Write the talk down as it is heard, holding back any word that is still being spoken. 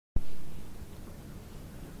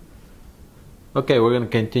Okay, we're going to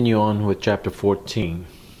continue on with chapter 14.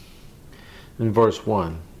 In verse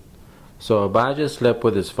 1. So Abijah slept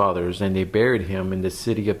with his fathers, and they buried him in the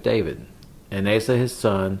city of David. And Asa his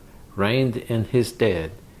son reigned in his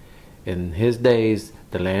stead. In his days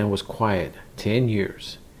the land was quiet 10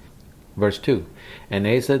 years. Verse 2. And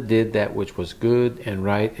Asa did that which was good and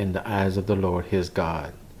right in the eyes of the Lord his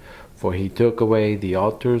God. For he took away the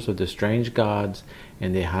altars of the strange gods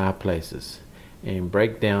and the high places, and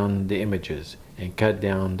brake down the images, and cut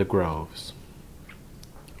down the groves.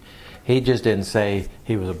 He just didn't say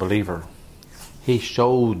he was a believer. He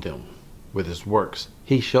showed them with his works.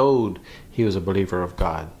 He showed he was a believer of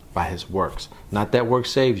God by his works. Not that work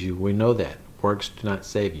saves you. We know that. Works do not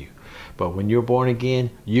save you. But when you're born again,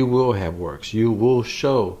 you will have works. You will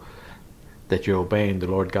show that you're obeying the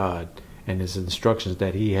Lord God and his instructions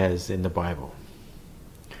that he has in the Bible.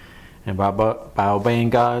 And by obeying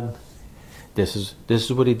God, this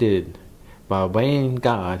is what he did. By obeying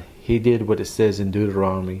God, he did what it says in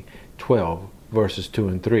Deuteronomy 12, verses 2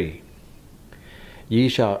 and 3. Ye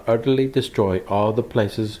shall utterly destroy all the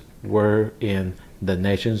places wherein the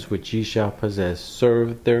nations which ye shall possess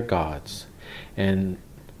serve their gods, and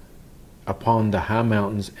upon the high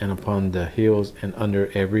mountains, and upon the hills, and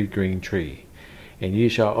under every green tree. And ye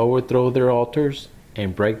shall overthrow their altars,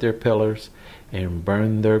 and break their pillars, and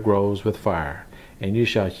burn their groves with fire. And you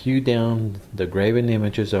shall hew down the graven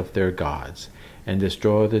images of their gods, and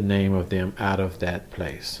destroy the name of them out of that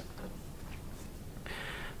place.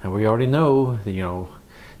 Now we already know that,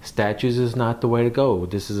 statues is not the way to go.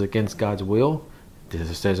 This is against God's will.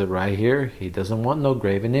 This says it right here. He doesn't want no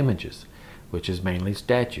graven images, which is mainly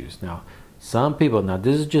statues. Now, some people,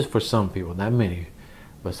 this is just for some people, not many,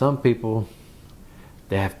 but some people,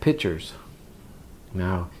 they have pictures.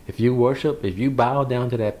 Now, if you bow down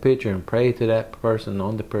to that picture and pray to that person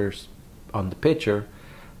on the picture,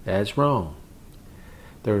 that's wrong.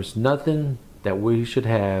 There's nothing that we should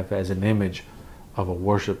have as an image of a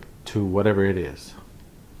worship to whatever it is.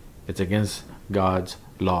 It's against God's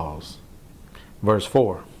laws. Verse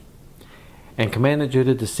 4. And commanded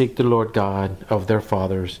Judah to seek the Lord God of their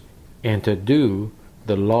fathers, and to do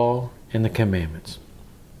the law and the commandments.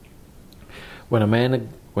 When a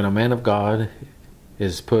man of God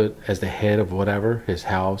is put as the head of whatever, his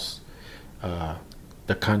house,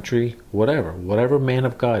 the country, whatever man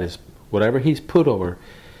of God is, whatever he's put over,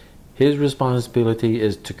 his responsibility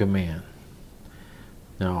is to command.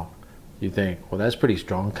 Now, you think, well, that's pretty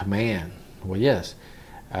strong, command. Well, yes,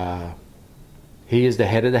 he is the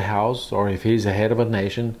head of the house, or if he's the head of a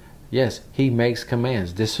nation, yes, he makes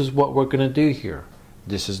commands. This is what we're going to do here.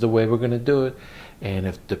 This is the way we're going to do it. And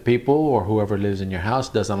if the people or whoever lives in your house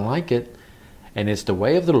doesn't like it, and it's the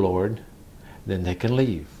way of the Lord, then they can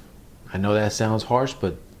leave. I know that sounds harsh,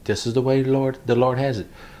 but this is the way the Lord has it.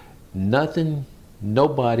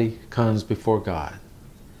 Nobody comes before God.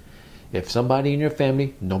 If somebody in your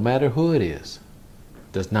family, no matter who it is,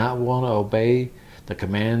 does not want to obey the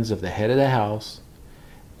commands of the head of the house,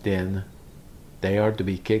 then they are to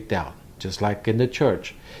be kicked out. Just like in the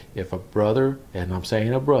church, if a brother, and I'm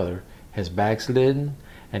saying a brother, has backslidden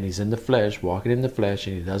and he's in the flesh, walking in the flesh,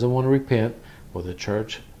 and he doesn't want to repent, well,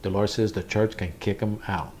 the Lord says the church can kick him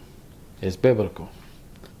out. It's biblical.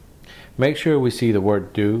 Make sure we see the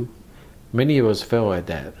word do. Many of us fail at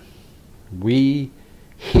that. We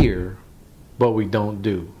hear, but we don't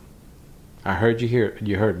do. I heard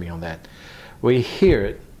you heard me on that. We hear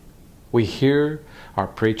it. We hear our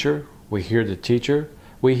preacher. We hear the teacher.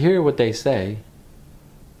 We hear what they say,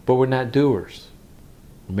 but we're not doers.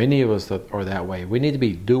 Many of us are that way. We need to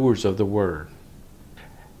be doers of the word.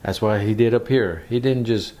 That's what he did up here. He didn't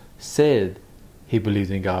just said he believed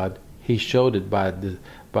in God. He showed it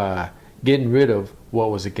by getting rid of what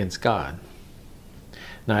was against God.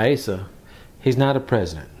 Now Asa, he's not a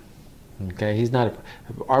president. Okay, he's not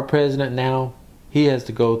our president now. He has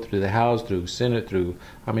to go through the House, through Senate,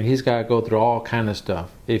 he's got to go through all kind of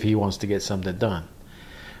stuff if he wants to get something done.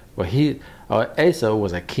 Well, Asa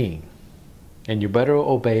was a king, and you better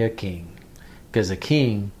obey a king, because a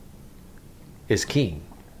king is king.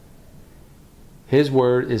 His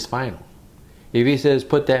word is final. If he says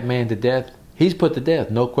put that man to death, he's put to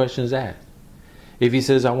death, no questions asked. If he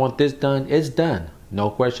says I want this done, it's done, no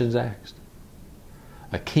questions asked.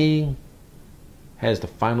 A king has the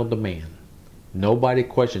final demand. Nobody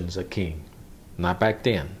questions a king. Not back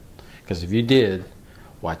then. Because if you did,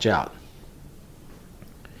 watch out.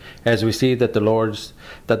 As we see that the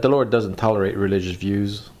Lord doesn't tolerate religious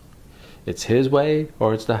views. It's his way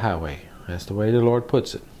or it's the highway. That's the way the Lord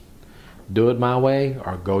puts it. Do it my way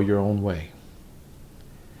or go your own way.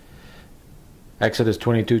 Exodus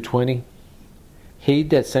 22:20. He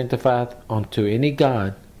that sanctifieth unto any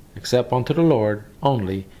god, except unto the Lord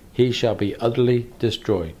only, he shall be utterly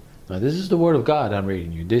destroyed. Now this is the word of God I'm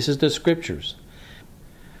reading you. This is the scriptures.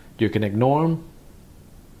 You can ignore them,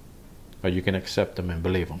 or you can accept them and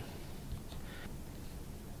believe them.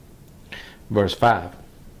 Verse 5.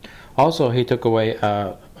 Also he took away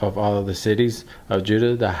out of all of the cities of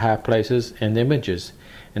Judah the high places and images,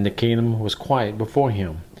 and the kingdom was quiet before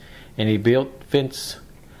him. And he built fenced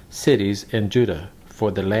cities in Judah,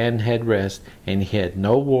 for the land had rest, and he had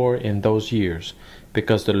no war in those years,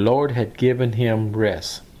 because the Lord had given him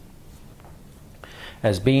rest.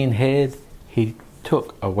 As being head, he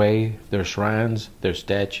took away their shrines, their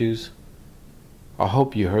statues. I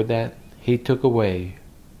hope you heard that. He took away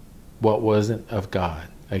what wasn't of God.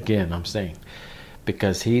 Again, I'm saying,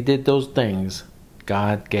 because he did those things,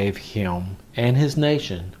 God gave him and his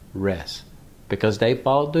nation rest. Because they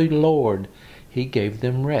followed the Lord, he gave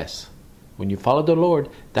them rest. When you follow the Lord,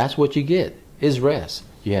 that's what you get, is rest.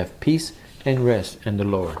 You have peace and rest in the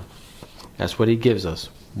Lord. That's what he gives us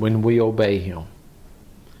when we obey him.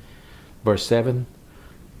 Verse 7.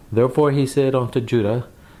 Therefore he said unto Judah,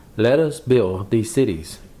 let us build these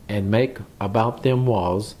cities, and make about them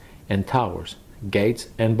walls and towers, gates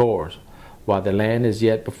and bars, while the land is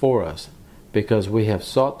yet before us, because we have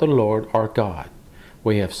sought the Lord our God.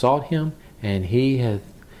 We have sought him, and he hath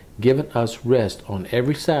given us rest on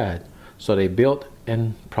every side. So they built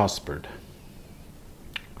and prospered.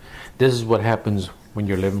 This is what happens when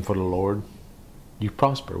you're living for the Lord. You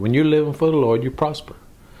prosper. When you're living for the Lord, you prosper.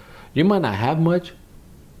 You might not have much,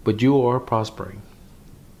 but you are prospering.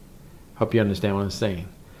 Hope you understand what I'm saying.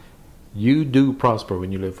 You do prosper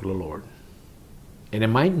when you live for the Lord. And it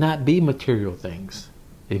might not be material things.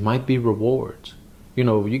 It might be rewards. You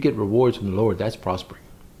know, you get rewards from the Lord, that's prospering.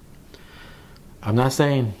 I'm not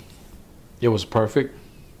saying it was perfect.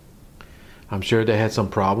 I'm sure they had some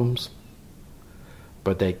problems.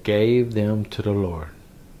 But they gave them to the Lord.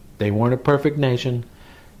 They weren't a perfect nation.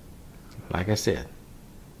 Like I said,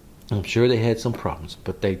 I'm sure they had some problems,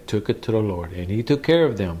 but they took it to the Lord, and he took care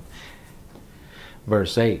of them.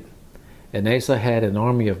 Verse 8. And Asa had an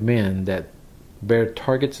army of men that bare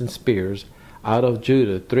targets and spears, out of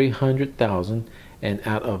Judah 300,000, and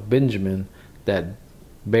out of Benjamin that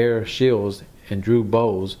bare shields and drew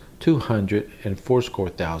bows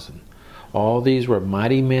 280,000. All these were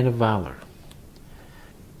mighty men of valor.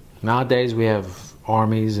 Nowadays we have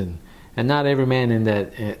armies, and not every man in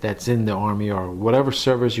that's in the army, or whatever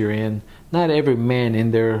service you're in, not every man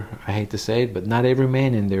in there, I hate to say it, but not every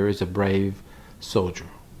man in there is a brave soldier.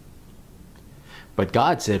 But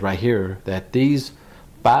God said right here that these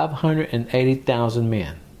 580,000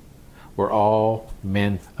 men were all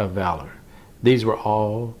men of valor. These were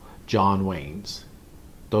all John Waynes.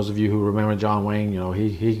 Those of you who remember John Wayne, you know,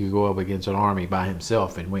 he could go up against an army by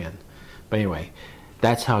himself and win. But anyway,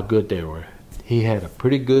 that's how good they were. He had a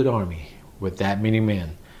pretty good army with that many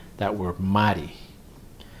men that were mighty.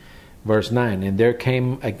 Verse 9. And there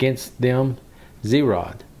came against them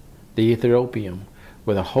Zerod the Ethiopian,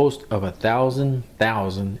 with a host of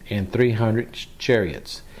 1,300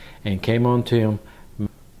 chariots, and came unto him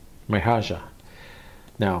Mahajah.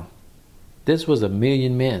 Now, this was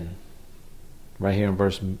 1,000,000 men. Right here in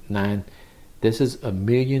verse 9, this is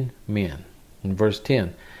 1,000,000 men. In verse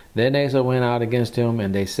 10, then Asa went out against him,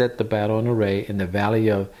 and they set the battle in array in the valley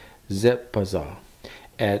of Zepazah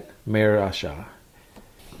at Marashah.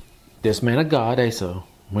 This man of God, Asa,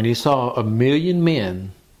 when he saw 1,000,000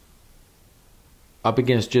 men up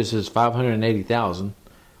against just his 580,000,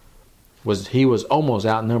 he was almost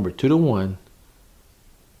outnumbered 2-1.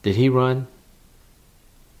 Did he run?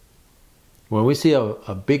 When we see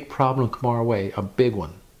a big problem come our way, a big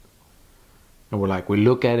one, and we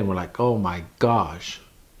look at it and we're like, oh my gosh,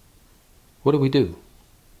 what do?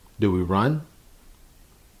 Do we run?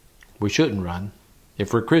 We shouldn't run.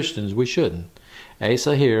 If we're Christians, we shouldn't.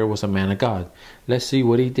 Asa here was a man of God. Let's see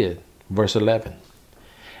what he did. Verse 11.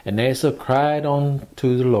 And Asa cried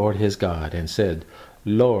unto the Lord his God, and said,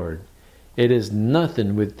 Lord, it is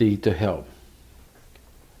nothing with thee to help.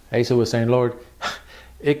 Asa was saying, Lord,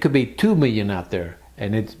 it could be 2 million out there,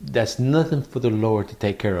 and that's nothing for the Lord to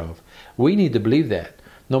take care of. We need to believe that.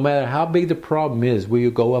 No matter how big the problem is we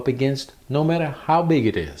go up against, no matter how big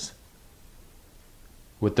it is,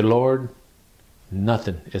 with the Lord,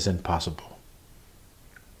 nothing is impossible.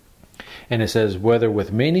 And it says, whether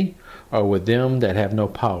with many or with them that have no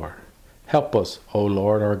power, help us, O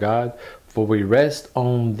Lord our God, for we rest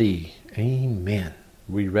on thee. Amen.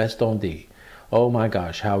 We rest on thee. Oh my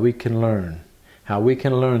gosh, how we can learn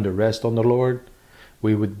to rest on the Lord.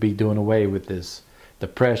 We would be doing away with this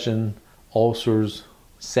depression, ulcers,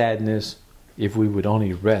 sadness, if we would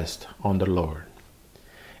only rest on the Lord.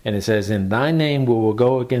 And it says, in thy name we will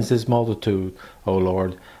go against this multitude, O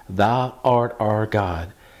Lord. Thou art our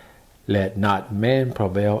God. Let not man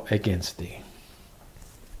prevail against thee.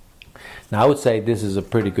 Now I would say this is a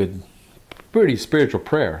pretty spiritual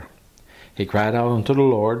prayer. He cried out unto the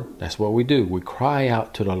Lord. That's what we do. We cry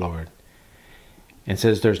out to the Lord. And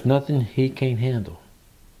says there's nothing he can't handle.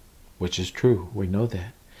 Which is true. We know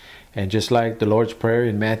that. And just like the Lord's Prayer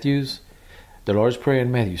in Matthew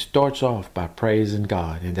starts off by praising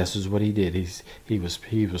God. And this is what he did. He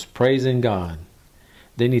was praising God.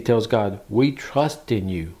 Then he tells God, we trust in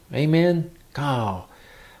you. Amen. God,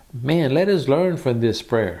 man, let us learn from this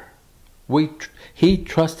prayer. He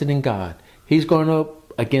trusted in God. He's going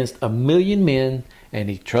up against 1,000,000 men, and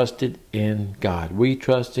he trusted in God. We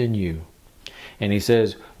trust in you. And he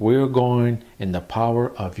says, we're going in the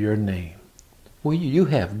power of your name. Well, you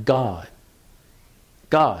have God.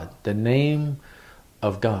 God, the name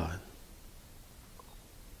of God.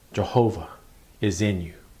 Jehovah is in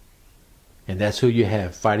you. And that's who you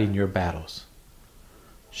have fighting your battles.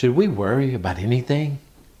 Should we worry about anything?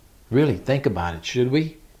 Really think about it, should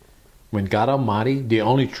we? When God Almighty, the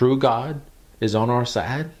only true God, is on our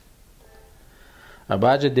side?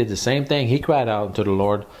 Abijah did the same thing. He cried out to the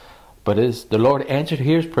Lord. But the Lord answered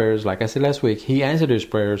his prayers. Like I said last week, he answered his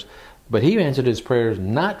prayers. But he answered his prayers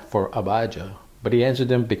not for Abijah. But he answered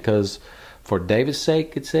them because for David's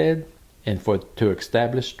sake, it said, and to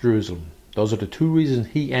establish Jerusalem. Those are the two reasons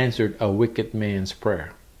he answered a wicked man's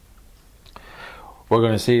prayer. We're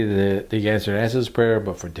going to see that he answered Asa's prayer,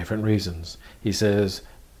 but for different reasons. He says,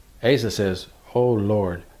 Asa says, oh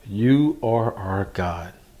Lord, you are our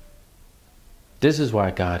God. This is why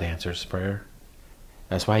God answers prayer.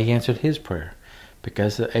 That's why he answered his prayer.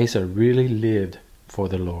 Because Asa really lived for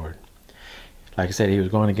the Lord. Like I said, he was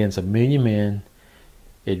going against 1,000,000 men.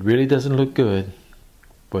 It really doesn't look good.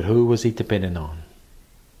 But who was he dependent on?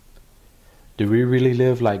 Do we really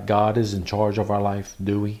live like God is in charge of our life?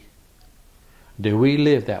 Do we? Do we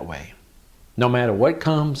live that way? No matter what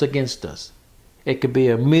comes against us. It could be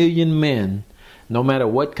 1,000,000 men. No matter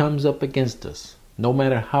what comes up against us. No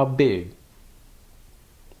matter how big.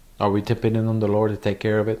 Are we dependent on the Lord to take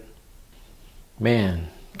care of it? Man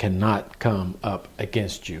cannot come up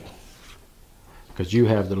against you. Because you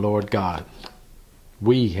have the Lord God.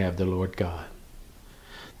 We have the Lord God.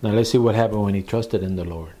 Now let's see what happened when he trusted in the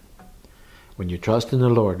Lord. When you trust in the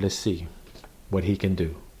Lord, let's see what he can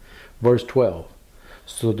do. Verse 12.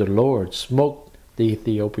 So the Lord smote the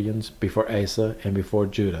Ethiopians before Asa and before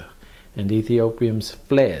Judah. And the Ethiopians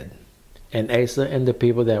fled. And Asa and the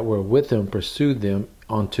people that were with him pursued them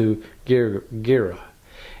unto Gera.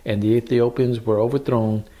 And the Ethiopians were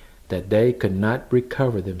overthrown, that they could not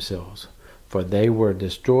recover themselves. For they were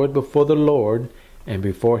destroyed before the Lord and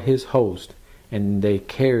before his host. And they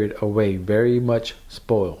carried away very much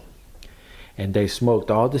spoil. And they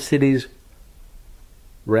smote all the cities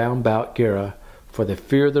round about Gera, for the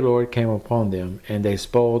fear of the Lord came upon them, and they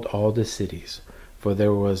spoiled all the cities, for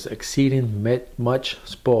there was exceeding much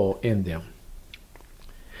spoil in them.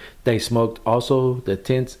 They smote also the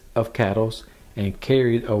tents of cattle, and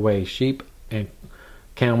carried away sheep and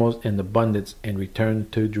camels in abundance, and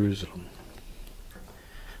returned to Jerusalem.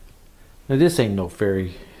 Now this ain't no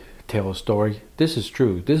fairy tale story. This is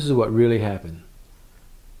true. This is what really happened.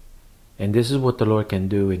 And this is what the Lord can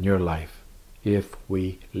do in your life if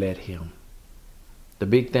we let him. The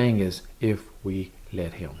big thing is if we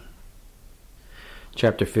let him.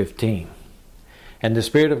 Chapter 15. And the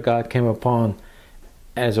Spirit of God came upon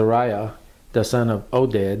Azariah, the son of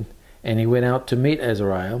Oded, and he went out to meet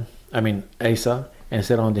Asa, and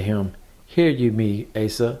said unto him, Hear you me,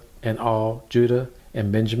 Asa, and all Judah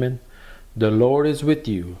and Benjamin. The Lord is with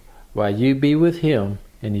you, while you be with him,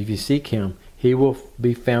 and if you seek him, he will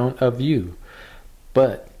be found of you.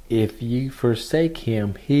 But if ye forsake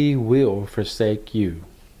him, he will forsake you.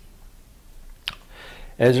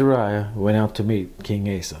 Azariah went out to meet King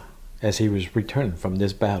Asa as he was returning from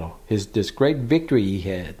this battle, this great victory he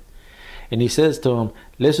had. And he says to him,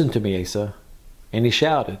 Listen to me, Asa. And he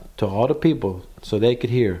shouted to all the people so they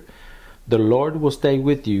could hear, The Lord will stay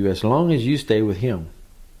with you as long as you stay with him.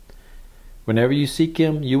 Whenever you seek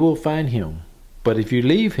him, you will find him. But if you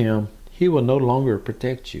leave him, he will no longer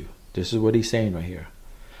protect you. This is what he's saying right here.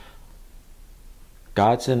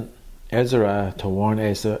 God sent Azariah to warn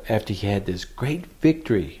Asa after he had this great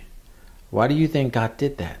victory. Why do you think God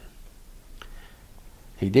did that?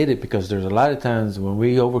 He did it because there's a lot of times when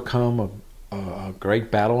we overcome a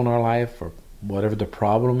great battle in our life, or whatever the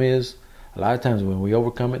problem is, a lot of times when we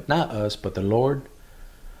overcome it, not us, but the Lord.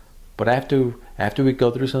 But after we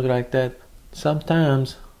go through something like that,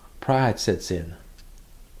 sometimes pride sets in.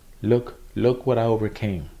 Look what I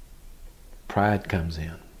overcame. Pride comes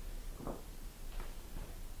in.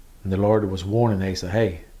 And the Lord was warning Asa,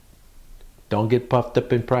 hey, don't get puffed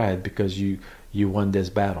up in pride because you won this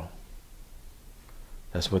battle.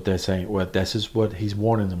 That's what they're saying. Well, this is what he's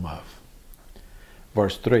warning them of.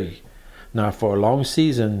 Verse 3. Now for a long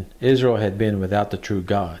season Israel had been without the true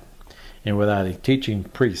God, and without a teaching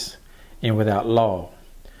priest, and without law.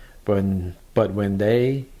 But when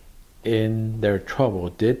they in their trouble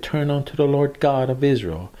did turn unto the Lord God of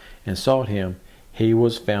Israel, and sought him, he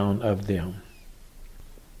was found of them.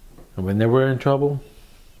 And when they were in trouble,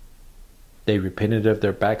 they repented of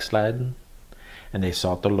their backsliding, and they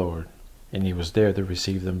sought the Lord, and he was there to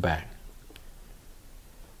receive them back.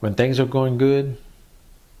 When things are going good,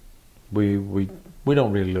 we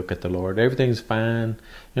don't really look at the Lord. Everything's fine.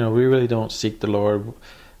 We really don't seek the Lord.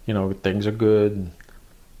 Things are good.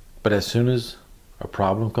 But as soon as a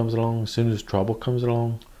problem comes along, as soon as trouble comes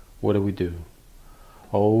along, what do?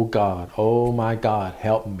 Oh God, oh my God,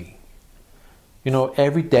 help me.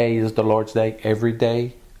 Every day is the Lord's day. Every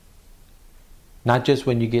day. Not just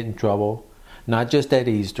when you get in trouble. Not just at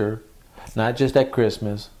Easter. Not just at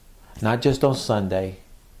Christmas. Not just on Sunday.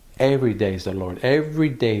 Every day is the Lord. Every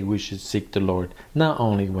day we should seek the Lord. Not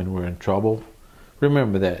only when we're in trouble.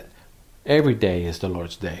 Remember that. Every day is the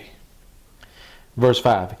Lord's day. Verse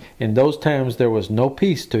 5. In those times there was no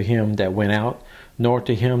peace to him that went out, nor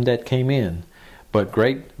to him that came in. But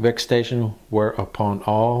great vexation were upon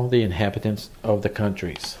all the inhabitants of the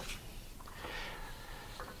countries.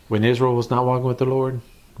 When Israel was not walking with the Lord,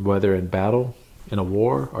 whether in battle, in a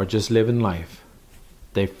war, or just living life,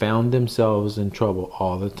 they found themselves in trouble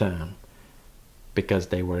all the time because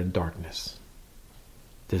they were in darkness.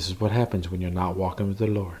 This is what happens when you're not walking with the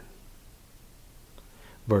Lord.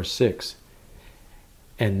 Verse 6.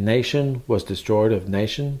 And nation was destroyed of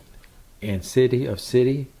nation, and city of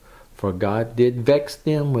city, for God did vex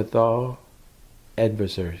them with all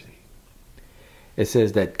adversity. It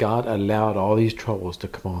says that God allowed all these troubles to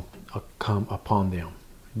come upon them.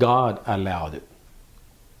 God allowed it.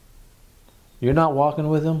 You're not walking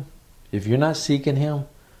with him. If you're not seeking him,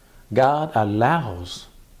 God allows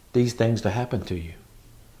these things to happen to you.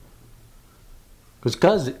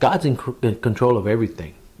 Because God's in control of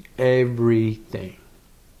everything. Everything.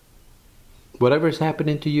 Whatever is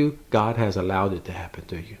happening to you, God has allowed it to happen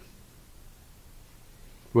to you.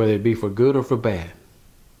 Whether it be for good or for bad,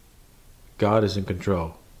 God is in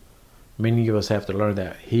control. Many of us have to learn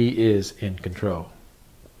that. He is in control.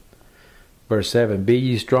 Verse 7. Be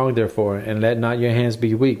ye strong therefore, and let not your hands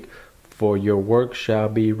be weak, for your work shall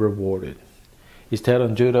be rewarded. He's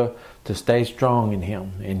telling Judah to stay strong in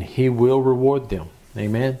him, and he will reward them.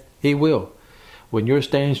 Amen? He will. When you're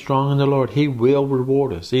staying strong in the Lord, he will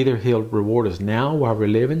reward us. Either he'll reward us now while we're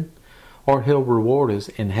living, or he'll reward us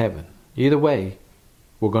in heaven. Either way,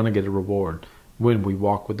 we're going to get a reward when we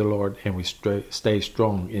walk with the Lord and we stay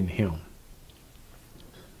strong in him.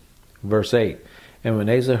 Verse 8. And when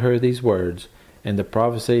Asa heard these words and the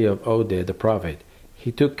prophecy of Oded the prophet,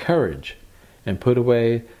 he took courage and put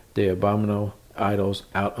away the abominable idols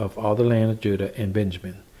out of all the land of Judah and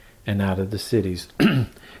Benjamin, and out of the cities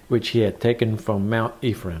which he had taken from Mount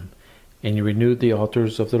Ephraim, and he renewed the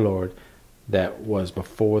altars of the Lord that was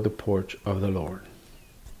before the porch of the Lord.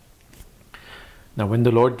 Now when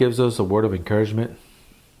the Lord gives us a word of encouragement,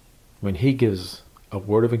 when he gives a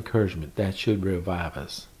word of encouragement, that should revive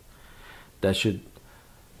us. That should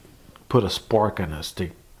put a spark in us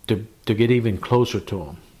to get even closer to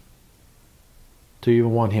him, to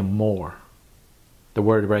even want him more. The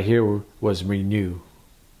word right here was renew.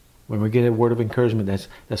 When we get a word of encouragement,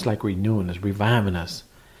 that's like renewing us, reviving us,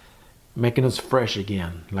 making us fresh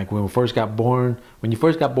again. Like when we first got born, when you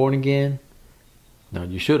first got born again, no,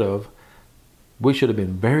 you should have. We should have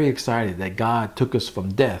been very excited that God took us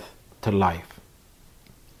from death to life.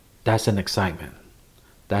 That's an excitement.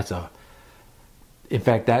 In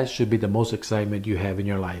fact, that should be the most excitement you have in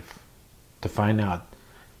your life. To find out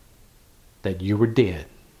that you were dead.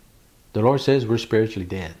 The Lord says we're spiritually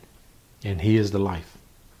dead. And he is the life.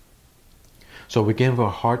 So we give our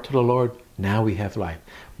heart to the Lord. Now we have life.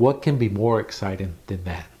 What can be more exciting than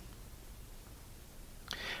that?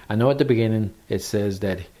 I know at the beginning it says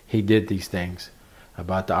that he did these things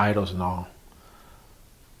about the idols and all.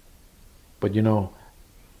 But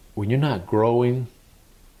when you're not growing,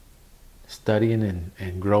 studying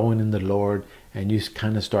and growing in the Lord, and you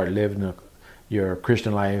kind of start living your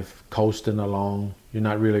Christian life, coasting along, you're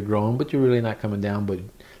not really growing, but you're really not coming down. But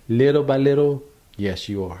little by little, yes,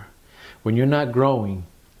 you are. When you're not growing,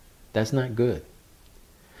 that's not good.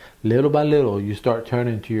 Little by little, you start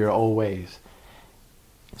turning to your old ways.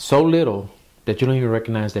 So little that you don't even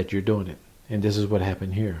recognize that you're doing it. And this is what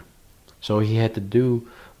happened here. So he had to do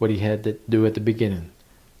what he had to do at the beginning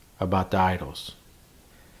about the idols.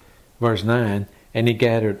 Verse 9, and he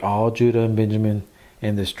gathered all Judah and Benjamin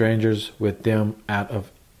and the strangers with them out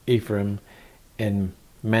of Ephraim and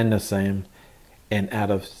Manasseh and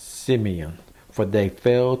out of Simeon, for they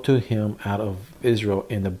fell to him out of Israel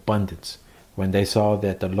in abundance, when they saw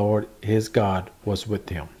that the Lord his God was with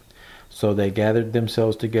him. So they gathered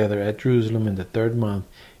themselves together at Jerusalem in the 3rd month,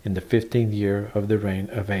 in the 15th year of the reign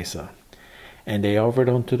of Asa. And they offered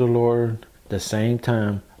unto the Lord the same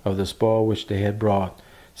time of the spoil which they had brought,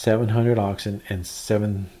 700 oxen and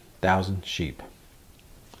 7,000 sheep.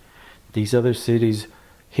 These other cities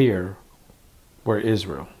here were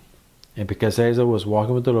Israel. And because Asa was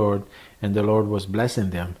walking with the Lord, and the Lord was blessing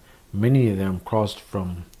them, many of them crossed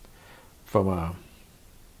from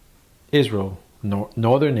Israel,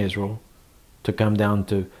 northern Israel, to come down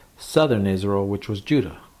to southern Israel, which was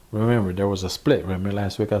Judah. Remember, there was a split. Remember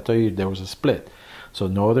last week I told you there was a split. So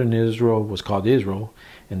northern Israel was called Israel,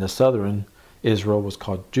 and the southern Israel was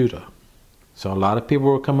called Judah. So a lot of people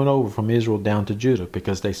were coming over from Israel down to Judah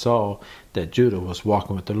because they saw that Judah was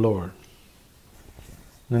walking with the Lord.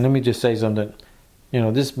 Now let me just say something. You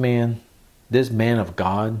know, this man of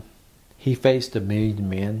God, he faced 1,000,000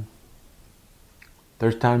 men.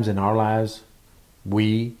 There's times in our lives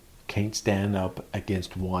we can't stand up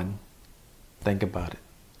against one. Think about it.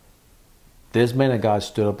 This man of God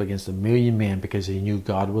stood up against 1,000,000 men because he knew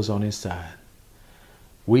God was on his side.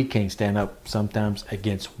 We can't stand up sometimes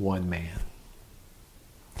against one man.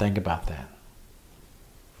 Think about that.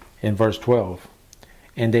 In verse 12,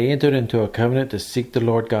 and they entered into a covenant to seek the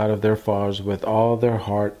Lord God of their fathers with all their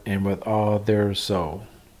heart and with all their soul.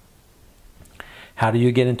 How do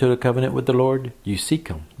you get into a covenant with the Lord? You seek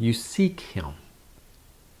him. You seek him.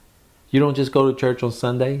 You don't just go to church on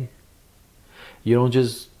Sunday. You don't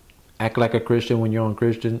just act like a Christian when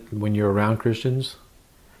you're around Christians.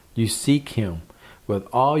 You seek him with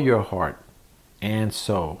all your heart and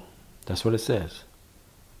soul. That's what it says.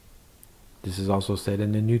 This is also said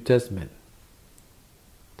in the New Testament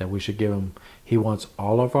that we should give him. He wants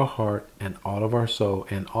all of our heart and all of our soul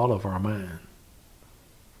and all of our mind.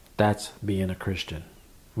 That's being a Christian.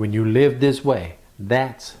 When you live this way,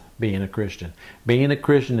 that's being a Christian. Being a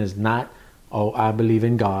Christian is not, oh, I believe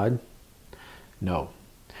in God. No.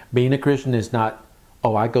 Being a Christian is not,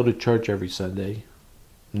 oh, I go to church every Sunday.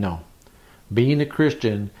 No. Being a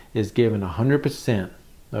Christian is giving 100%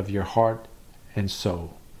 of your heart and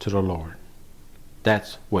soul to the Lord.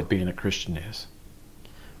 That's what being a Christian is.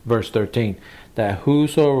 Verse 13, that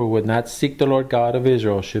whosoever would not seek the Lord God of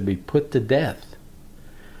Israel should be put to death,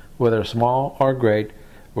 whether small or great,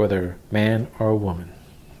 whether man or woman.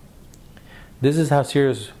 This is how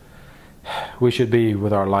serious we should be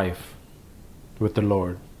with our life, with the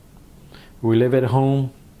Lord. We live at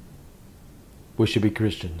home, we should be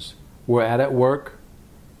Christians. We're at work,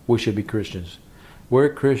 we should be Christians.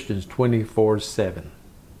 We're Christians 24/7.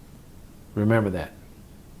 Remember that.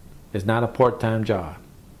 It's not a part-time job.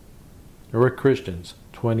 We're Christians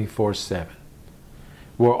 24/7.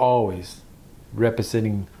 We're always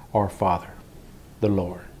representing our Father, the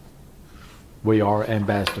Lord. We are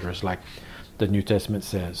ambassadors, like the New Testament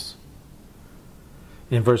says.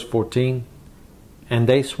 In verse 14, and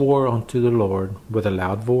they swore unto the Lord with a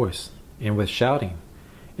loud voice, and with shouting,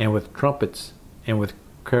 and with trumpets, and with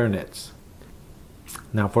cornets.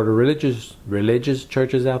 Now for the religious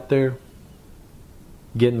churches out there,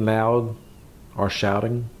 getting loud or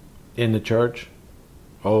shouting in the church,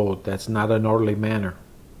 oh, that's not an orderly manner.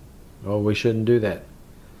 Oh, we shouldn't do that.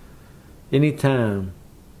 Anytime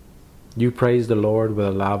you praise the Lord with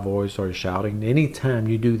a loud voice or shouting, anytime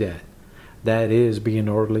you do that, that is being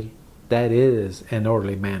orderly. That is an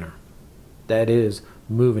orderly manner. That is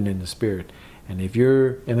moving in the Spirit. And if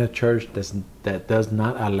you're in a church that does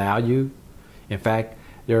not allow you, in fact,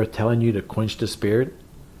 they're telling you to quench the Spirit,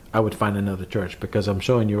 I would find another church, because I'm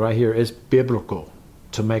showing you right here, it's biblical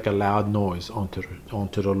to make a loud noise unto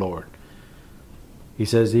the Lord. He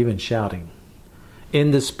says even shouting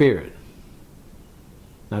in the Spirit.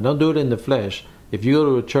 Now don't do it in the flesh. If you go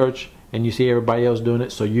to a church and you see everybody else doing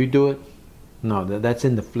it, so you do it, no, that's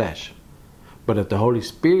in the flesh. But if the Holy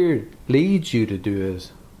Spirit leads you to do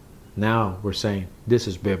this, now we're saying this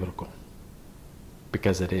is biblical,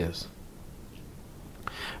 because it is.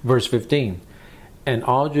 Verse 15, and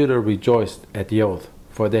all Judah rejoiced at the oath,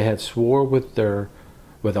 for they had swore with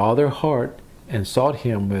all their heart, and sought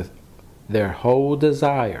him with their whole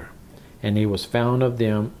desire. And he was found of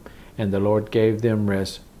them, and the Lord gave them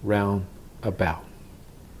rest round about.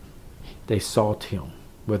 They sought him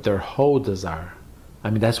with their whole desire. I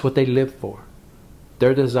mean, that's what they lived for.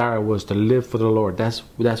 Their desire was to live for the Lord. That's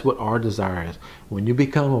what our desire is. When you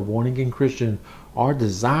become a born again Christian, our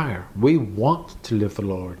desire, we want to live for the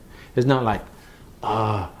Lord. It's not like,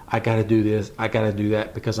 I got to do this, I got to do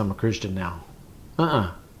that because I'm a Christian now.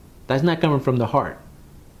 That's not coming from the heart.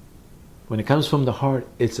 When it comes from the heart,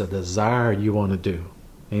 it's a desire you want to do.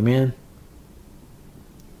 Amen?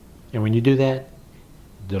 And when you do that,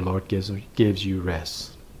 the Lord gives you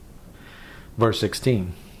rest. Verse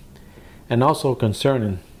 16. And also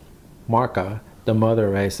concerning Maacah, the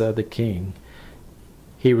mother of Asa the king,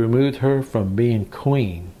 he removed her from being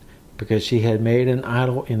queen, because she had made an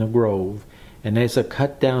idol in a grove. And Asa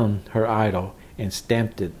cut down her idol and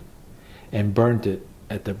stamped it and burnt it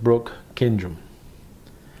at the brook Kindram.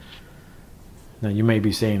 Now you may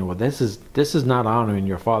be saying, well, this is not honoring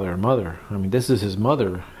your father and mother. I mean, this is his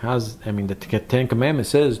mother. The Ten Commandments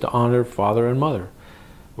says to honor father and mother.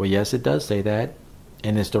 Well, yes, it does say that,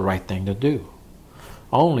 and it's the right thing to do.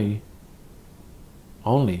 Only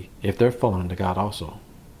if they're following to God also.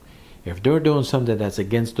 If they're doing something that's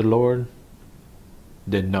against the Lord,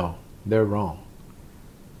 then no, they're wrong.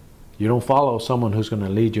 You don't follow someone who's going to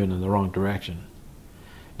lead you in the wrong direction.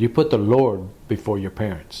 You put the Lord before your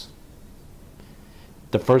parents.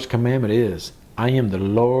 The first commandment is, I am the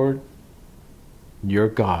Lord your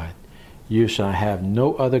God. You shall have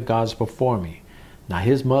no other gods before me. Now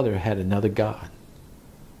his mother had another God.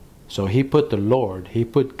 So he put the Lord, he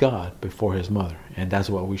put God before his mother. And that's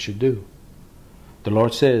what we should do. The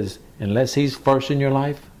Lord says, unless he's first in your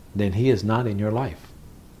life, then he is not in your life.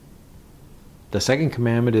 The second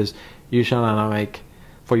commandment is, you shall not make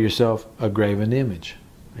for yourself a graven image.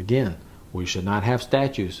 Again, we should not have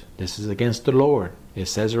statues. This is against the Lord. It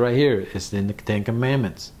says it right here. It's in the Ten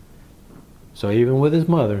Commandments. So even with his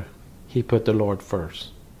mother, he put the Lord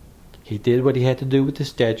first. He did what he had to do with the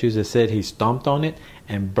statues. It said he stomped on it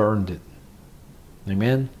and burned it.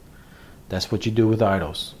 Amen? That's what you do with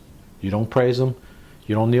idols. You don't praise them.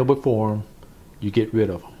 You don't kneel before them. You get rid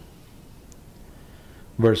of them.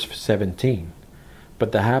 Verse 17.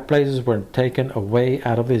 But the high places were taken away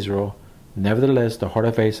out of Israel. Nevertheless, the heart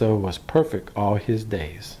of Asa was perfect all his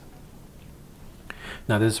days.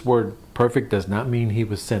 Now this word perfect does not mean he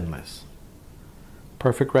was sinless.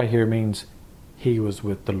 Perfect right here means he was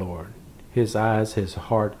with the Lord. His eyes, his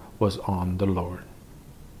heart was on the Lord.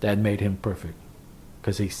 That made him perfect,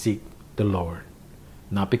 because he seeked the Lord.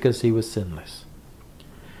 Not because he was sinless.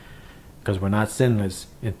 Because we're not sinless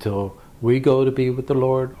until we go to be with the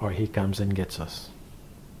Lord or he comes and gets us.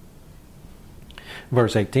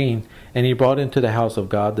 Verse 18, and he brought into the house of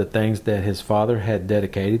God the things that his father had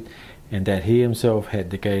dedicated, and that he himself had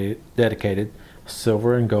dedicated,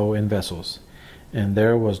 silver and gold in vessels. And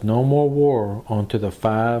there was no more war unto the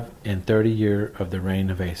 35 year of the reign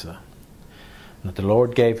of Asa. And the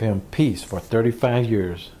Lord gave him peace for 35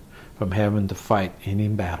 years from having to fight any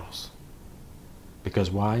battles.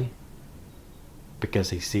 Because why? Because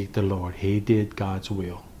he seeked the Lord. He did God's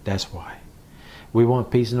will. That's why. We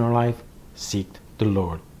want peace in our life. Seek the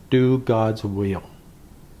Lord. Do God's will.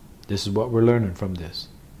 This is what we're learning from this.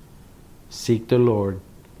 Seek the Lord,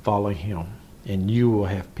 follow him, and you will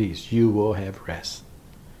have peace. You will have rest.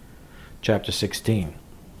 Chapter 16.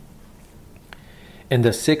 In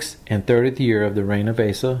the 36th year of the reign of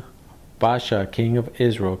Asa, Baasha, king of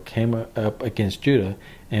Israel, came up against Judah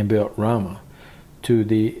and built Ramah, to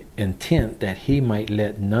the intent that he might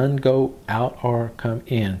let none go out or come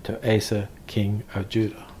in to Asa, king of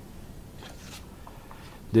Judah.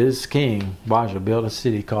 This king, Baasha, built a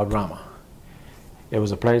city called Ramah. It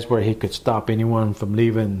was a place where he could stop anyone from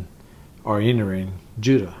leaving or entering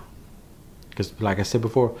Judah. Because like I said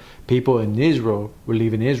before, people in Israel were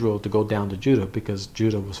leaving Israel to go down to Judah because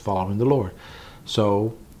Judah was following the Lord.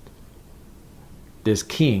 So this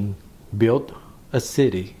king built a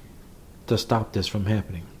city to stop this from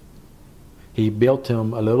happening. He built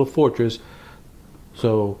him a little fortress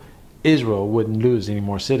so Israel wouldn't lose any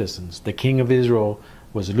more citizens. The king of Israel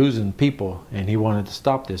was losing people and he wanted to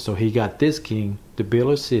stop this. So he got this king to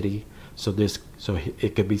build a city so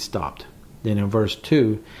it could be stopped. Then in verse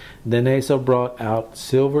 2, then Asa brought out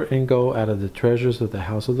silver and gold out of the treasures of the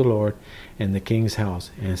house of the Lord and the king's house,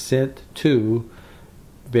 and sent to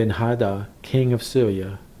Ben-Hadad, king of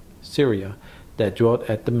Syria, that dwelt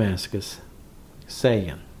at Damascus,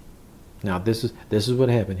 saying. Now this is what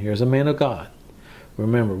happened. Here's a man of God.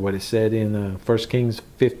 Remember what it said in 1 Kings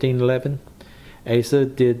 15:11. Asa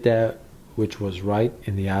did that which was right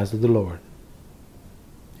in the eyes of the Lord.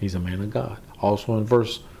 He's a man of God. Also in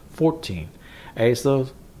verse 14,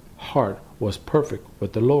 Asa's heart was perfect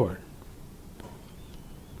with the Lord.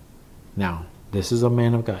 Now, This is a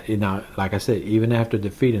man of God. Now, like I said, even after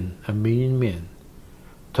defeating 1,000,000 men,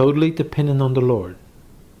 totally dependent on the Lord.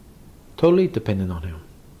 Totally dependent on him.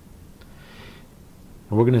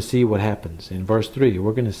 And we're going to see what happens. In verse 3,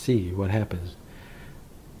 we're going to see what happens.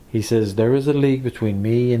 He says, there is a league between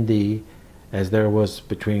me and thee, as there was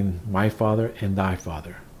between my father and thy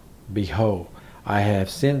father. Behold, I have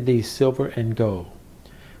sent thee silver and gold.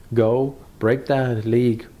 Go, break thy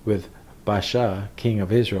league with Baasha, king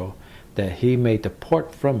of Israel, that he may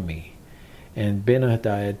depart from me. And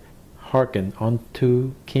Ben-Hadad hearkened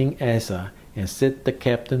unto King Asa, and set the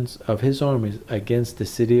captains of his armies against the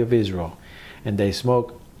city of Israel. And they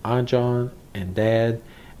smote Ajon and Dad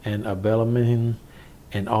and Abel-Maim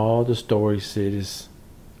and all the storey cities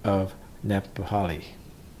of Naphtali.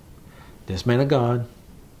 This man of God,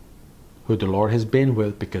 who the Lord has been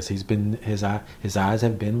with, because his eyes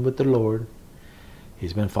have been with the Lord.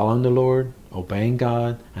 He's been following the Lord, obeying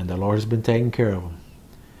God, and the Lord has been taking care of him.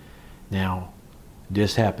 Now,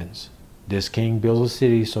 this happens. This king builds a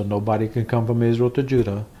city so nobody can come from Israel to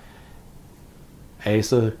Judah.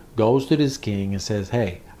 Asa goes to this king and says,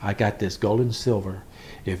 hey, I got this gold and silver.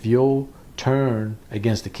 If you'll turn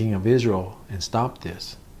against the king of Israel and stop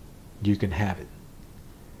this, you can have it.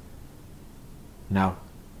 Now,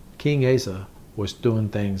 King Asa was doing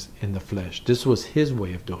things in the flesh. This was his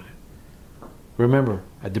way of doing it. Remember,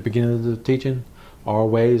 at the beginning of the teaching, our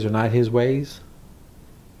ways are not his ways.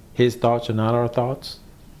 His thoughts are not our thoughts.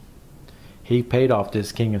 He paid off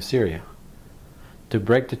this king of Syria to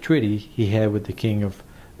break the treaty he had with the king of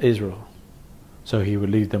Israel, so he would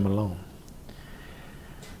leave them alone.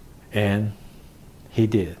 And he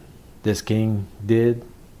did. This king did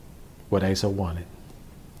what Asa wanted.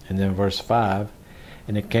 And then verse 5,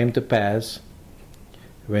 and it came to pass,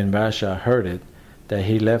 when Baasha heard it, that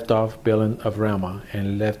he left off building of Ramah,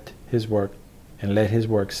 and left his work, and let his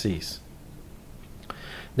work cease.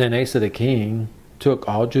 Then Asa the king took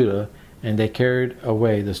all Judah, and they carried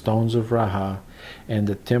away the stones of Rahah, and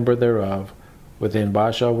the timber thereof, within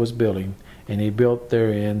Baasha was building, and he built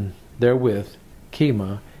therewith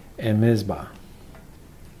Kemah and Mizpah.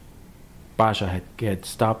 Baasha had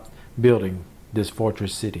stopped building this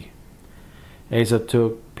fortress city. Asa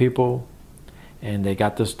took people, and they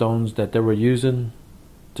got the stones that they were using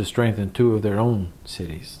to strengthen 2 of their own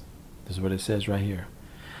cities. This is what it says right here.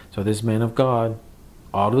 So this man of God,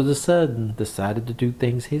 all of a sudden, decided to do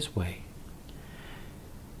things his way.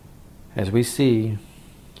 As we see,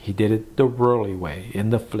 he did it the worldly way, in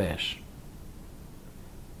the flesh.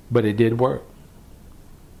 But it did work.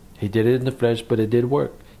 He did it in the flesh, but it did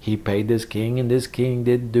work. He paid this king, and this king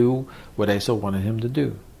did do what Asa wanted him to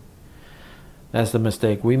do. That's the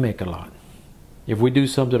mistake we make a lot. If we do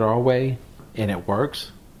something our way, and it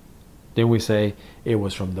works, then we say, it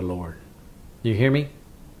was from the Lord. You hear me?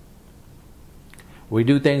 We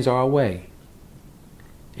do things our way,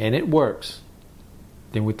 and it works,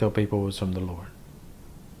 then we tell people it was from the Lord.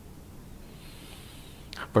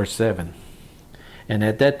 Verse 7. And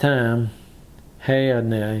at that time,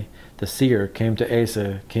 Hanani the seer came to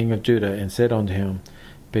Asa, king of Judah, and said unto him,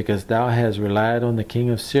 because thou hast relied on the king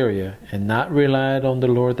of Syria, and not relied on the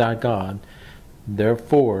Lord thy God,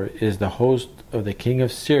 therefore is the host of the king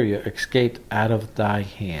of Syria escaped out of thy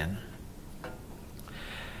hand.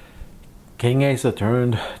 King Asa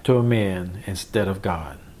turned to a man instead of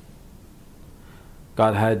God.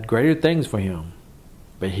 God had greater things for him,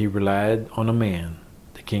 but he relied on a man,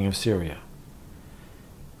 the king of Syria.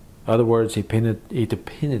 In other words, he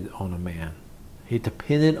depended on a man. He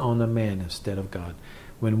depended on a man instead of God.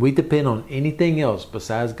 When we depend on anything else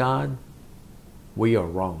besides God, we are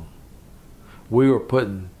wrong. We are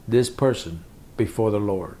putting this person before the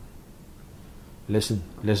Lord. Listen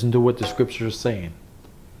to what the scripture is saying.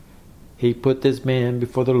 He put this man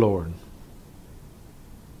before the Lord.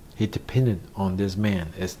 He depended on this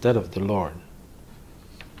man instead of the Lord.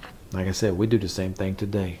 Like I said, we do the same thing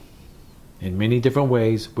today. In many different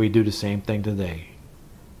ways, we do the same thing today.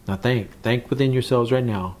 Now think within yourselves right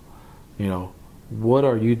now, what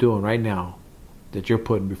are you doing right now that you're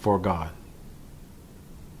putting before God?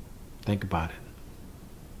 Think about it.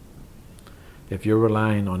 If you're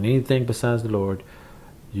relying on anything besides the Lord,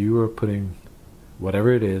 you are putting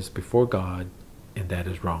whatever it is before God, and that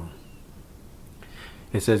is wrong.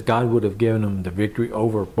 It says God would have given him the victory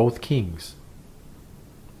over both kings.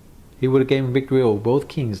 He would have given victory over both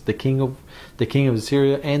kings, the king of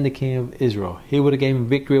Syria and the king of Israel. He would have given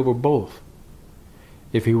victory over both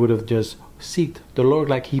if he would have just seeked the Lord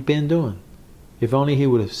like he'd been doing. If only he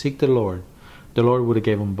would have seeked the Lord would have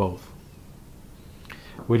given him both.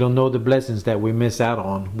 We don't know the blessings that we miss out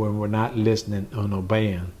on when we're not listening and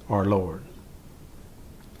obeying our Lord.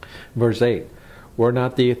 Verse 8. Were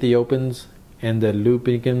not the Ethiopians and the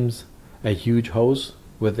Libyans a huge host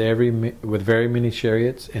with very many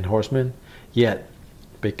chariots and horsemen? Yet,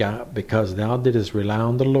 because thou didst rely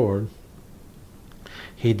on the Lord,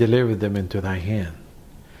 he delivered them into thy hand.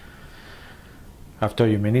 I've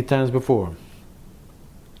told you many times before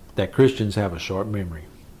that Christians have a short memory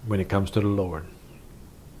when it comes to the Lord.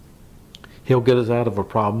 He'll get us out of a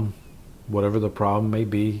problem, whatever the problem may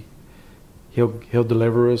be. He'll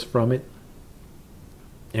deliver us from it,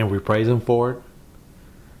 and we praise him for it.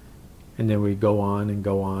 And then we go on and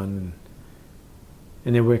go on,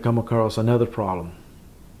 and then we come across another problem.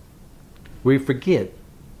 We forget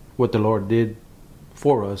what the Lord did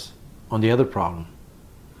for us on the other problem,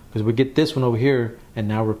 because we get this one over here, and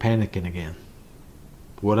now we're panicking again.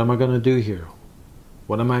 What am I going to do here?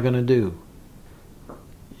 What am I going to do?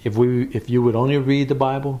 If you would only read the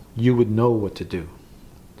Bible, you would know what to do.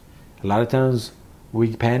 A lot of times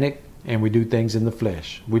we panic and we do things in the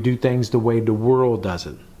flesh. We do things the way the world does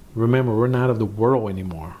it. Remember, we're not of the world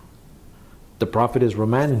anymore. The prophet is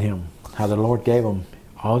reminding him how the Lord gave him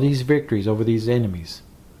all these victories over these enemies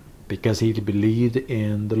because he believed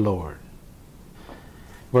in the Lord.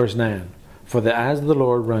 Verse 9, for the eyes of the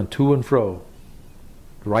Lord run to and fro.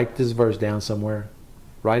 Write this verse down somewhere.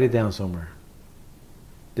 Write it down somewhere.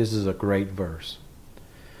 This is a great verse.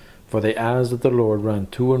 For the eyes of the Lord run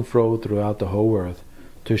to and fro throughout the whole earth,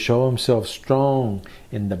 to show himself strong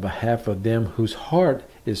in the behalf of them whose heart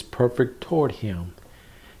is perfect toward him.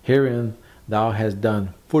 Herein thou hast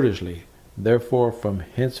done foolishly. Therefore from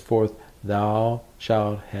henceforth thou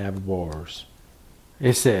shalt have wars.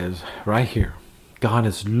 It says right here, God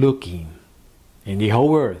is looking in the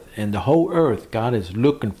whole earth, God is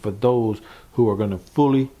looking for those who are going to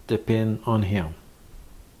fully depend on him,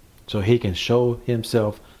 so he can show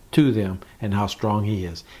himself to them and how strong he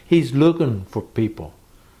is. He's looking for people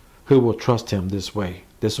who will trust him this way.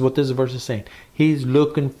 This is what this verse is saying. He's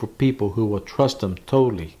looking for people who will trust him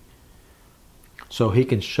totally, so he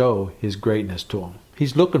can show his greatness to them.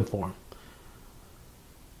 He's looking for them.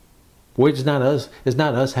 It's not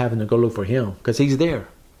us having to go look for him, because he's there.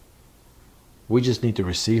 We just need to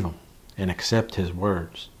receive him and accept his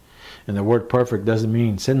words. And the word perfect doesn't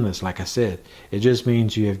mean sinless, like I said. It just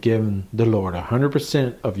means you have given the Lord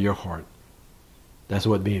 100% of your heart. That's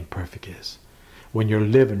what being perfect is. When you're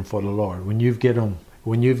living for the Lord, when you've given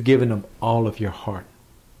him all of your heart.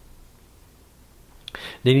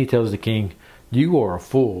 Then he tells the king, you are a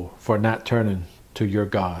fool for not turning to your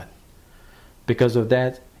God. Because of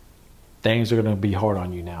that, things are going to be hard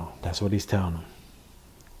on you now. That's what he's telling them.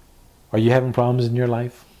 Are you having problems in your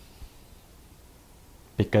life?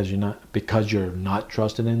 Because you're not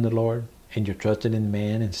trusting in the Lord and you're trusting in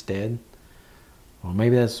man instead? Well,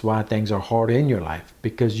 maybe that's why things are hard in your life,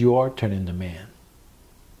 because you are turning to man.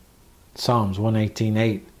 Psalms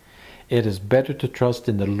 118:8. It is better to trust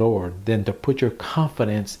in the Lord than to put your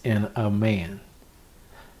confidence in a man.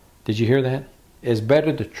 Did you hear that? It's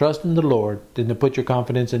better to trust in the Lord than to put your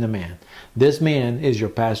confidence in a man. This man is your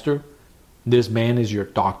pastor. This man is your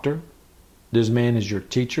doctor. This man is your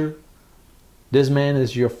teacher. This man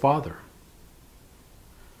is your father.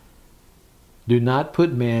 Do not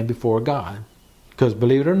put man before God. Because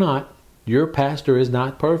believe it or not, your pastor is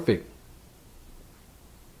not perfect.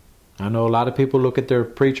 I know a lot of people look at their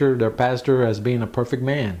preacher, their pastor, as being a perfect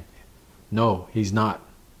man. No, he's not.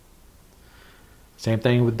 Same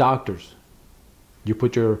thing with doctors. You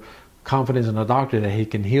put your confidence in a doctor that he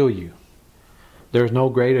can heal you. There's no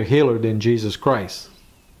greater healer than Jesus Christ.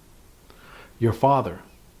 Your father.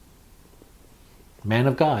 Man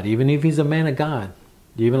of God. Even if he's a man of God.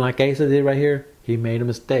 Even like Asa did right here. He made a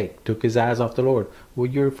mistake. Took his eyes off the Lord. Well,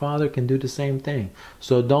 your father can do the same thing.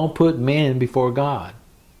 So don't put man before God.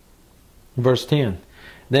 Verse 10.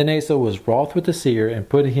 Then Asa was wroth with the seer and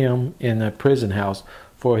put him in a prison house,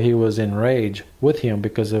 for he was enraged with him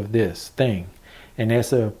because of this thing. And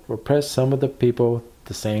Asa oppressed some of the people at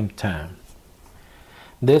the same time.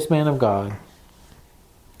 This man of God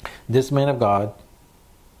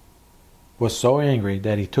was so angry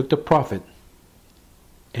that he took the prophet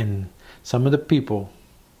and some of the people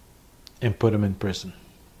and put them in prison.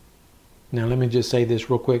 Now let me just say this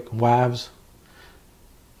real quick. Wives,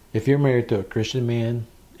 if you're married to a Christian man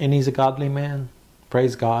and he's a godly man,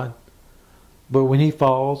 praise God. But when he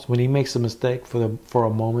falls, when he makes a mistake for a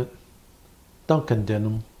moment, don't condemn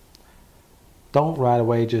him. Don't right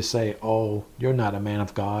away just say, oh, you're not a man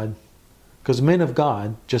of God. Because men of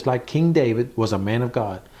God, just like King David was a man of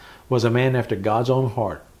God, was a man after God's own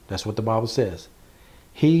heart. That's what the Bible says.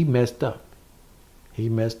 He messed up. He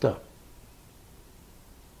messed up.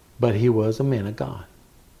 But he was a man of God.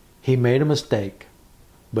 He made a mistake.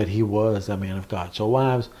 but he was a man of God. So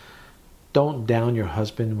wives, don't down your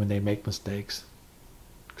husband when they make mistakes,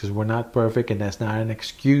 because we're not perfect, and that's not an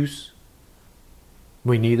excuse.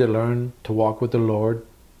 We need to learn to walk with the Lord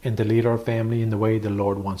and to lead our family in the way the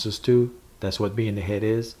Lord wants us to. That's what being the head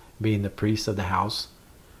is, being the priest of the house.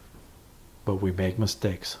 But we make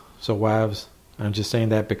mistakes. So wives, I'm just saying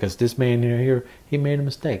that because this man here, he made a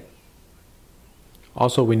mistake.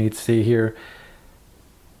 Also, we need to see here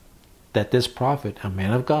that this prophet, a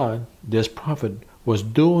man of God, this prophet was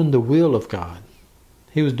doing the will of God.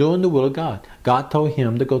 He was doing the will of God. God told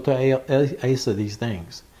him to go to Asa these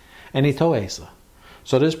things. And he told Asa.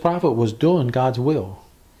 So this prophet was doing God's will.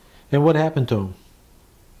 And what happened to him?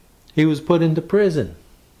 He was put into prison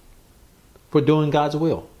for doing God's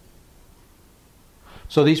will.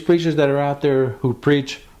 So these preachers that are out there who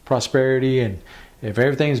preach prosperity, and if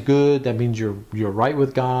everything's good, that means you're right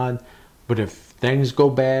with God. But if things go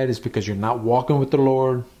bad, it's because you're not walking with the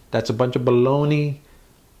Lord. That's a bunch of baloney.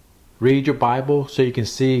 Read your Bible so you can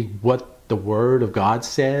see what the Word of God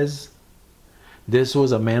says. This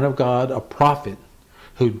was a man of God, a prophet,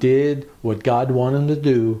 who did what God wanted him to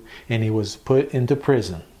do, and he was put into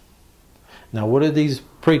prison. Now, what did these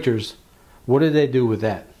preachers, what did they do with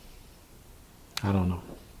that? I don't know.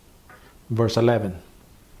 Verse 11.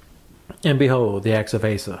 And behold, the acts of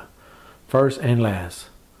Asa, first and last.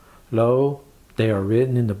 Lo, they are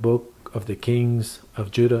written in the book of the kings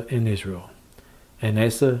of Judah and Israel. And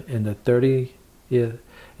Asa in the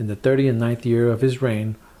 39th year of his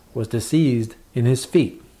reign was diseased in his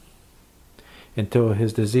feet, until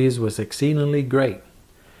his disease was exceedingly great.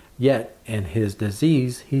 Yet in his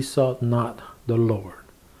disease he sought not the Lord,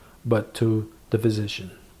 but to the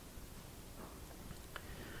physician.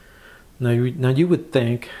 Now you would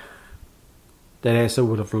think that Asa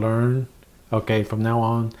would have learned, okay, from now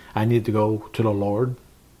on, I need to go to the Lord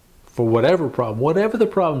for whatever the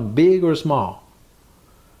problem, big or small.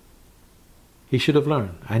 He should have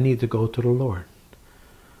learned, I need to go to the Lord.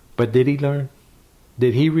 But did he learn?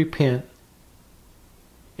 Did he repent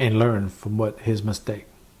and learn from his mistake?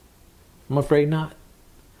 I'm afraid not.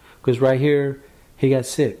 Because right here, he got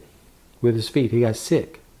sick with his feet. He got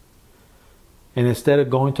sick. And instead of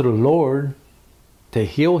going to the Lord to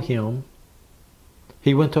heal him,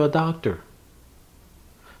 he went to a doctor.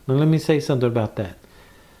 Now let me say something about that.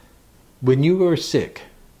 When you are sick,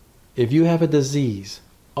 if you have a disease,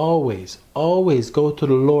 always go to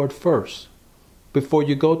the Lord first. Before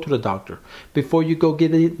you go to the doctor. Before you go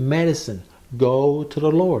get medicine, go to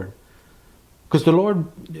the Lord. Because the Lord,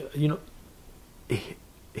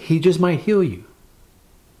 He just might heal you.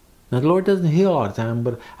 Now the Lord doesn't heal all the time,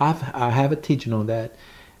 but I have a teaching on that.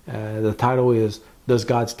 The title is, Does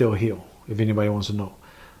God Still Heal? If anybody wants to know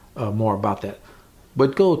more about that.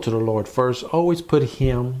 But go to the Lord first. Always put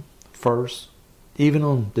Him first. Even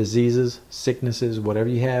on diseases, sicknesses, whatever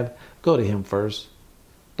you have, go to Him first.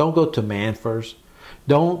 Don't go to man first.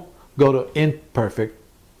 Don't go to imperfect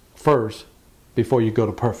first before you go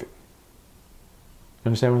to perfect.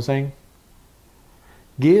 Understand what I'm saying?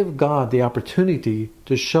 Give God the opportunity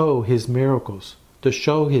to show His miracles, to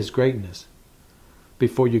show His greatness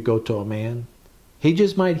before you go to a man. He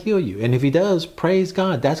just might heal you. And if He does, praise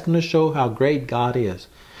God. That's going to show how great God is.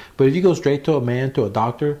 But if you go straight to a man, to a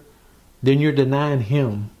doctor, then you're denying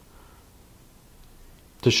Him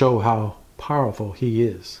to show how powerful He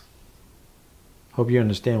is. Hope you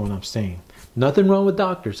understand what I'm saying. Nothing wrong with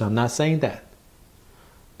doctors. I'm not saying that.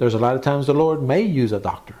 There's a lot of times the Lord may use a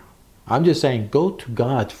doctor. I'm just saying go to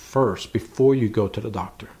God first before you go to the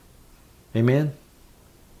doctor. Amen?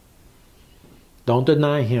 Don't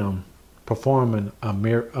deny Him performing a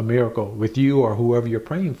miracle with you or whoever you're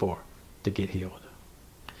praying for to get healed.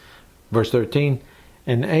 Verse 13.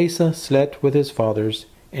 And Asa slept with his fathers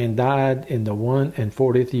and died in the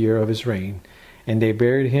 41st year of his reign. And they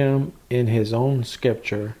buried him in his own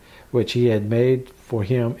sepulchre, which he had made for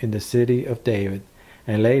him in the city of David,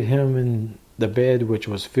 and laid him in the bed which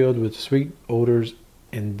was filled with sweet odors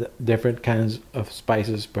and different kinds of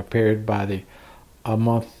spices prepared by the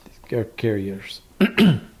apothecaries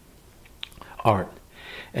art.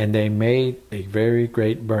 And they made a very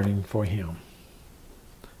great burning for him.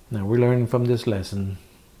 Now we're learning from this lesson.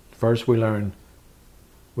 First we learn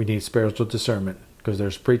we need spiritual discernment, because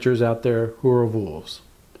there's preachers out there who are wolves.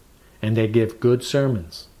 And they give good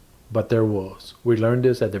sermons, but they're wolves. We learned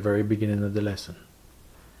this at the very beginning of the lesson.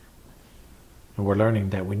 And we're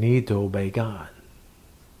learning that we need to obey God.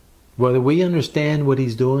 Whether we understand what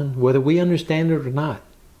He's doing, whether we understand it or not,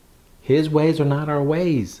 His ways are not our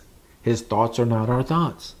ways. His thoughts are not our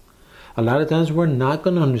thoughts. A lot of times we're not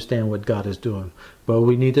going to understand what God is doing, but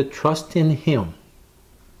we need to trust in Him.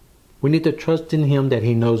 We need to trust in Him that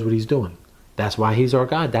He knows what He's doing. That's why He's our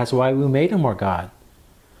God. That's why we made Him our God.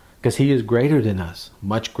 Because He is greater than us,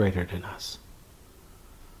 much greater than us.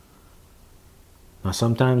 Now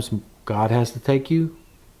sometimes God has to take you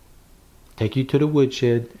to the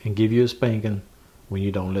woodshed and give you a spanking when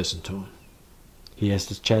you don't listen to Him. He has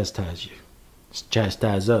to chastise you.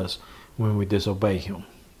 Chastise us when we disobey Him.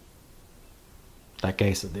 Like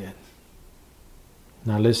Asa did.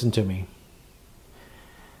 Now listen to me.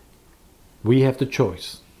 We have the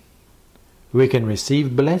choice. We can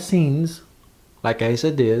receive blessings like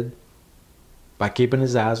Asa did by keeping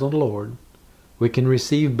his eyes on the Lord. We can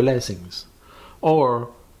receive blessings.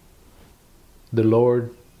 Or the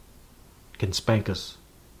Lord can spank us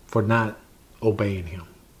for not obeying Him.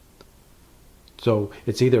 So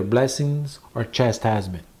it's either blessings or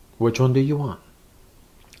chastisement. Which one do you want?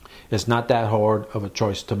 It's not that hard of a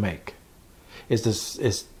choice to make. It's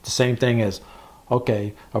the same thing as,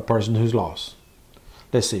 okay, a person who's lost.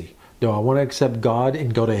 Let's see. Do I want to accept God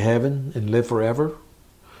and go to heaven and live forever?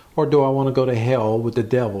 Or do I want to go to hell with the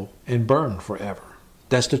devil and burn forever?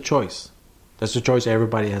 That's the choice. That's the choice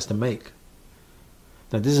everybody has to make.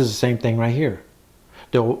 Now this is the same thing right here.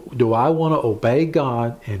 Do I want to obey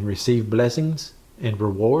God and receive blessings and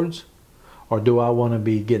rewards? Or do I want to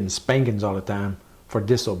be getting spankings all the time for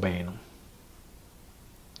disobeying Him?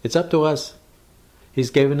 It's up to us. He's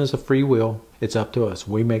given us a free will. It's up to us.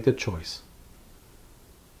 We make the choice.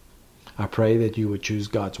 I pray that you would choose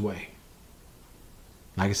God's way.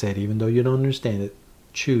 Like I said, even though you don't understand it,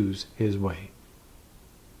 choose His way.